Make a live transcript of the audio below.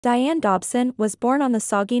Diane Dobson was born on the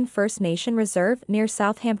Saugeen First Nation Reserve near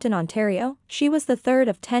Southampton, Ontario. She was the third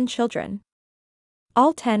of 10 children.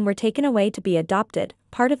 All 10 were taken away to be adopted,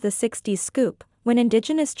 part of the 60s scoop, when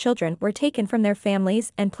Indigenous children were taken from their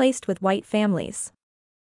families and placed with white families.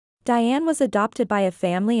 Diane was adopted by a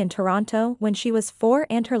family in Toronto when she was 4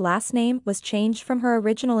 and her last name was changed from her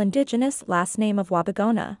original Indigenous last name of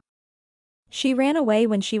Wabagona. She ran away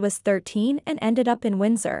when she was 13 and ended up in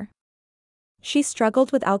Windsor. She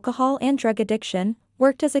struggled with alcohol and drug addiction,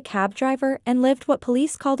 worked as a cab driver and lived what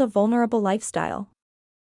police called a vulnerable lifestyle.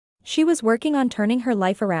 She was working on turning her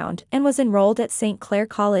life around and was enrolled at St. Clair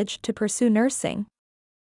College to pursue nursing.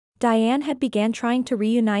 Diane had began trying to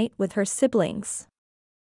reunite with her siblings.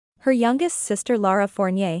 Her youngest sister Laura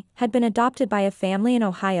Fournier had been adopted by a family in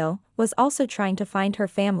Ohio, was also trying to find her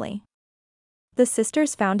family. The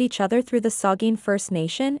sisters found each other through the Saugeen First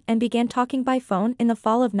Nation and began talking by phone in the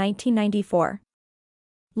fall of 1994.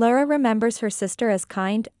 Laura remembers her sister as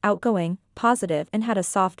kind, outgoing, positive and had a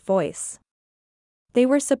soft voice. They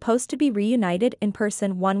were supposed to be reunited in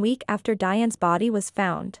person 1 week after Diane's body was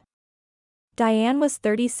found. Diane was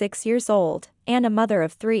 36 years old, and a mother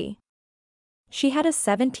of 3. She had a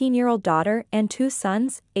 17-year-old daughter and 2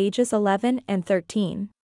 sons, ages 11 and 13.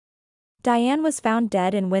 Diane was found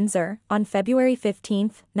dead in Windsor on February 15,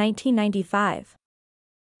 1995.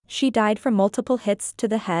 She died from multiple hits to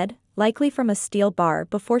the head, likely from a steel bar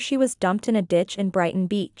before she was dumped in a ditch in Brighton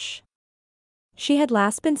Beach. She had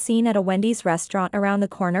last been seen at a Wendy's restaurant around the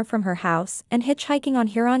corner from her house and hitchhiking on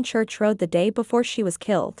Huron Church Road the day before she was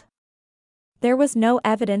killed. There was no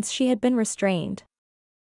evidence she had been restrained.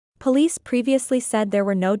 Police previously said there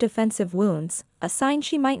were no defensive wounds, a sign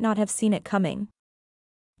she might not have seen it coming.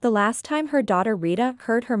 The last time her daughter Rita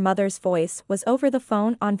heard her mother's voice was over the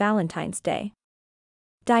phone on Valentine's Day.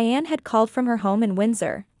 Diane had called from her home in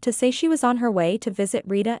Windsor to say she was on her way to visit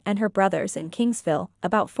Rita and her brothers in Kingsville,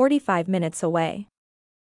 about 45 minutes away.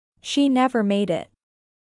 She never made it.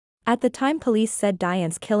 At the time police said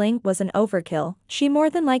Diane's killing was an overkill. She more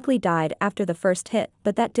than likely died after the first hit,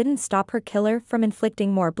 but that didn't stop her killer from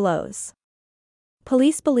inflicting more blows.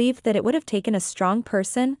 Police believed that it would have taken a strong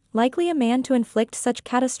person, likely a man, to inflict such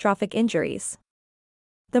catastrophic injuries.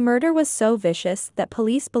 The murder was so vicious that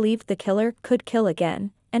police believed the killer could kill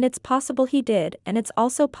again, and it's possible he did, and it's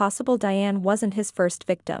also possible Diane wasn't his first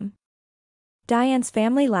victim. Diane's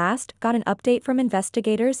family last got an update from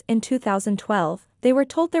investigators in 2012. They were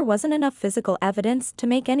told there wasn't enough physical evidence to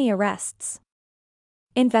make any arrests.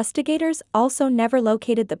 Investigators also never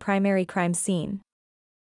located the primary crime scene.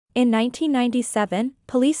 In 1997,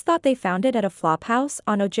 police thought they found it at a flophouse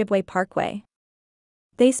on Ojibwe Parkway.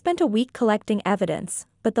 They spent a week collecting evidence,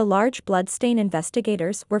 but the large bloodstain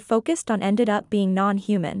investigators were focused on ended up being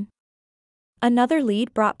non-human. Another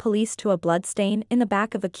lead brought police to a bloodstain in the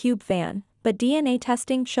back of a cube van, but DNA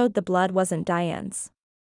testing showed the blood wasn't Diane's.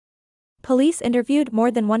 Police interviewed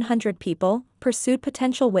more than 100 people, pursued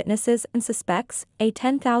potential witnesses and suspects. A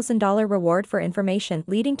 $10,000 reward for information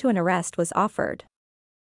leading to an arrest was offered.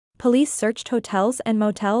 Police searched hotels and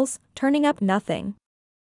motels, turning up nothing.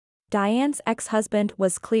 Diane's ex-husband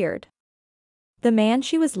was cleared. The man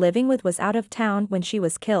she was living with was out of town when she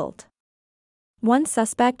was killed. One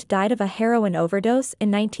suspect died of a heroin overdose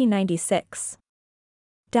in 1996.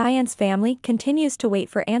 Diane's family continues to wait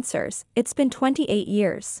for answers. It's been 28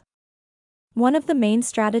 years. One of the main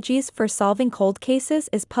strategies for solving cold cases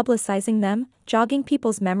is publicizing them, jogging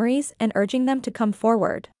people's memories and urging them to come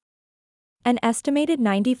forward. An estimated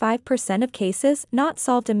 95% of cases not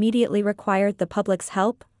solved immediately required the public's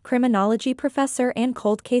help, criminology professor and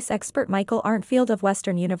cold case expert Michael Arntfield of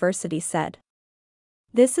Western University said.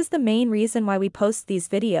 This is the main reason why we post these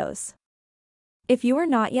videos. If you are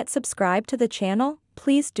not yet subscribed to the channel,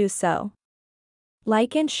 please do so.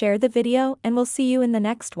 Like and share the video and we'll see you in the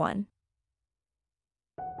next one.